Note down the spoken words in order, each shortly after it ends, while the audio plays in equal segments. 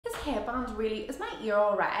headband's really, is my ear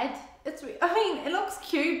all red? I mean, it looks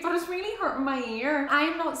cute, but it's really hurting my ear.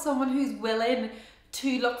 I'm not someone who's willing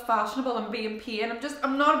to look fashionable and be in pain.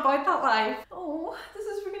 I'm not about that life. Oh, this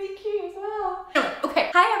is really cute as well. Anyway,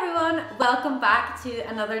 okay. Hi everyone, welcome back to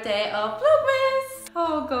another day of Vlogmas.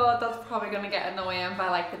 Oh god, that's probably gonna get annoying by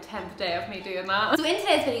like the 10th day of me doing that. So in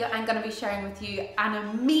today's video, I'm gonna be sharing with you an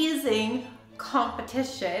amazing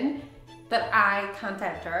competition that I can't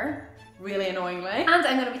enter, really annoyingly. And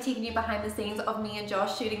I'm gonna be taking you behind the scenes of me and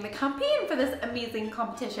Josh shooting the campaign for this amazing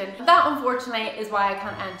competition. That unfortunately is why I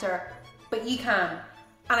can't enter, but you can.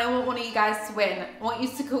 And I want one of you guys to win. I want you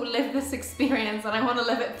to go live this experience and I want to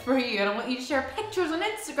live it through you, and I want you to share pictures on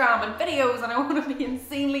Instagram and videos, and I want to be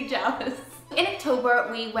insanely jealous. In October,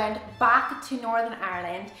 we went back to Northern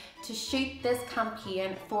Ireland to shoot this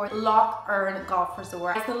campaign for Lough Erne Golf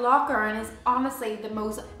Resort. The Lough Erne is honestly the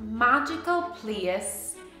most magical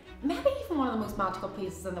place, maybe even one of the most magical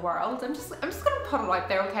places in the world. I'm just gonna put it out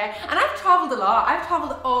there, okay? And I've traveled a lot. I've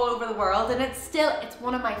traveled all over the world, and it's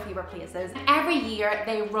one of my favorite places. Every year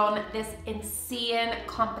they run this insane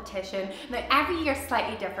competition. Now every year is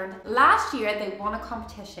slightly different. Last year they won a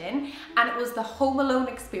competition and it was the Home Alone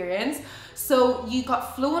experience. So you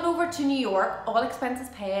got flown over to New York, all expenses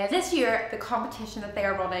paid. This year the competition that they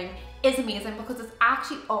are running is amazing because it's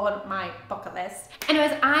actually on my bucket list.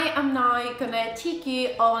 Anyways, I am now gonna take you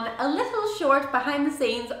on a little short behind the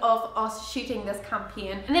scenes of us shooting this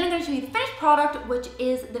campaign, and then I'm gonna show you the finished product, which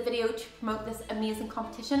is the video to promote this amazing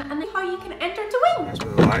competition, and then how you can enter to win. That's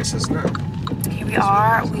where the lights, isn't it? Here we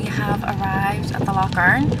are, we have arrived at the Lough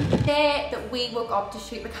Erne. The day that we woke up to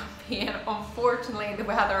shoot the campaign, unfortunately the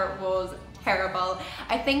weather was terrible.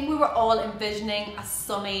 I think we were all envisioning a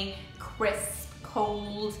sunny, crisp,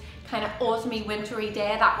 cold, kind of autumny, wintry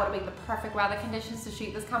day. That would have been the perfect weather conditions to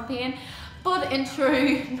shoot this campaign. But in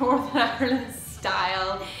true Northern Ireland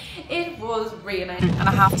style, it was raining. And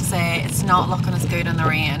I have to say, it's not looking as good in the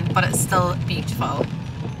rain, but it's still beautiful.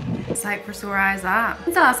 Sight for sore eyes, that.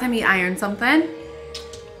 When's the last time you ironed something?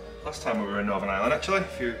 Last time we were in Northern Ireland, actually,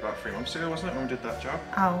 about 3 months ago, wasn't it, when we did that job?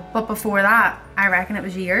 Oh, but before that, I reckon it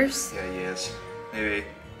was years. Yeah, years. Maybe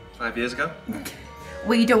 5 years ago.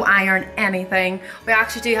 We don't iron anything. We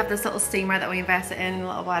actually do have this little steamer that we invested in a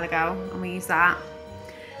little while ago, and we use that.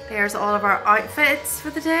 There's all of our outfits for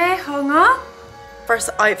the day hung up. First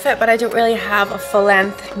outfit, but I don't really have a full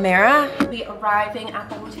length mirror. We arriving at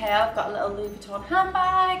the hotel, I've got a little Louis Vuitton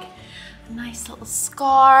handbag, a nice little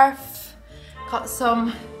scarf, got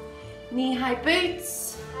some knee-high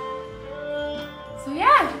boots. So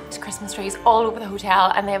yeah, there's Christmas trees all over the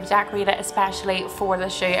hotel, and they have decorated especially for the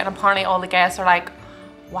shoot, and apparently all the guests are like,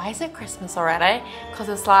 why is it Christmas already? Because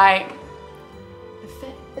it's like,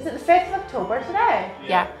 is it the 5th of October today?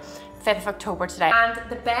 Yeah, 5th of October today. And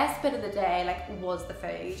the best bit of the day was the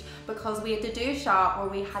food, because we had to do a shot where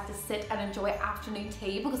we had to sit and enjoy afternoon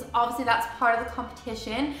tea, because obviously that's part of the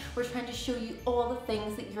competition. We're trying to show you all the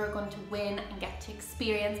things that you're going to win and get to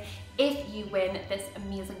experience if you win this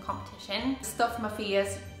amazing competition. Stuffed my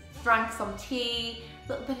face, drank some tea,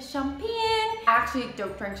 a little bit of champagne. I actually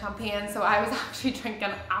don't drink champagne, so I was actually drinking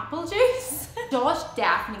apple juice. Josh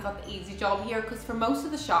definitely got the easy job here, because for most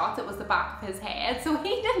of the shots it was the back of his head, so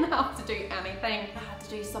he didn't have to do anything. I had to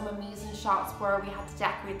do some amazing shots where we had to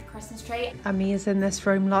decorate the Christmas tree. Amazing this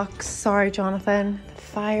room looks. Sorry Jonathan, the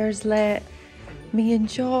fire's lit. Me and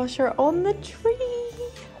Josh are on the tree.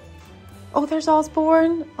 Oh, there's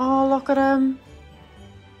Osborne. Oh, look at him.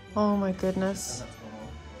 Oh my goodness.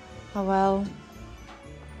 Oh well.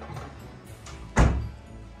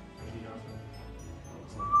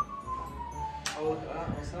 Oh, look at that.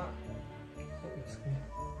 What's that?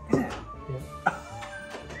 Yeah.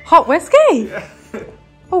 Hot whiskey? Yeah.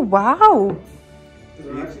 Oh wow.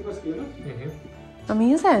 Mm-hmm.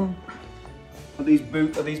 Amazing. Are these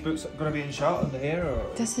boots going to be in shot under here,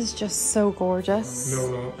 or? This is just so gorgeous. No,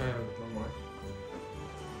 don't worry.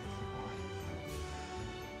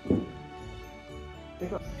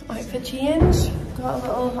 Outfit change. Got a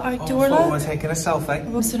little outdoor look. We're taking a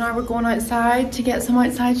selfie. So now we're going outside to get some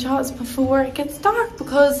outside shots before it gets dark,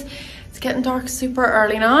 because it's getting dark super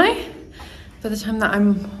early now. By the time that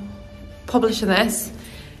I'm publishing this,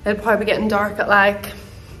 it'll probably be getting dark at like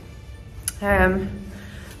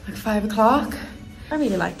 5 o'clock. I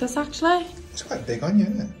really like this actually. It's quite big on you,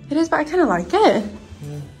 isn't it? It is, but I kind of like it.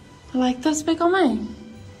 Yeah. I like this big on me,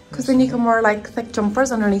 because then you can wear like thick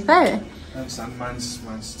jumpers underneath it. I understand.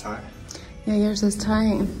 Mine's tight. Yeah, yours is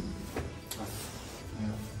tight.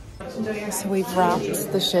 Yeah. So we've wrapped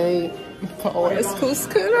the shoot. Put all this cool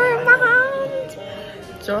cooler in my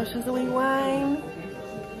hand. Josh has a wee wine.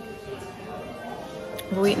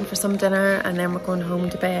 we're waiting for some dinner and then we're going home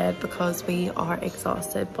to bed because we are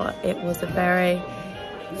exhausted, but it was a very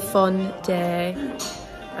fun day.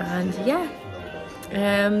 And yeah,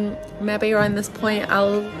 maybe around this point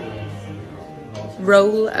I'll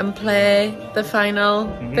roll and play the final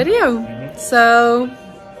video. So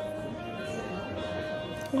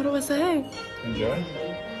what do I say? Enjoy.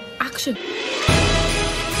 Action.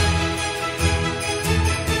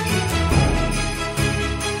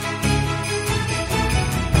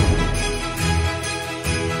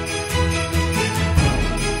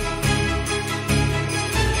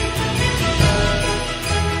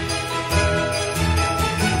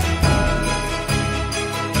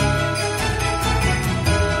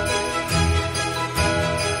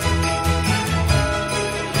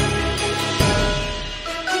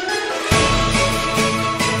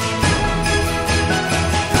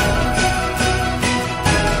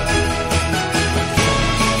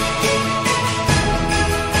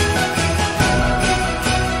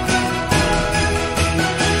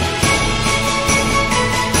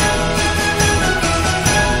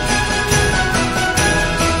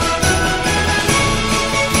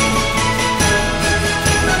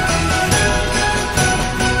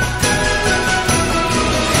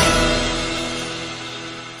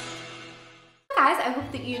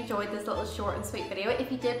 Enjoyed this little short and sweet video.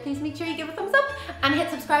 If you did, please make sure you give it a thumbs up and hit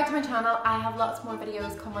subscribe to my channel. I have lots more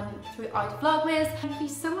videos coming throughout Vlogmas. Thank you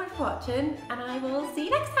so much for watching and I will see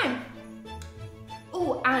you next time.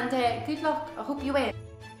 Oh, and good luck. I hope you win.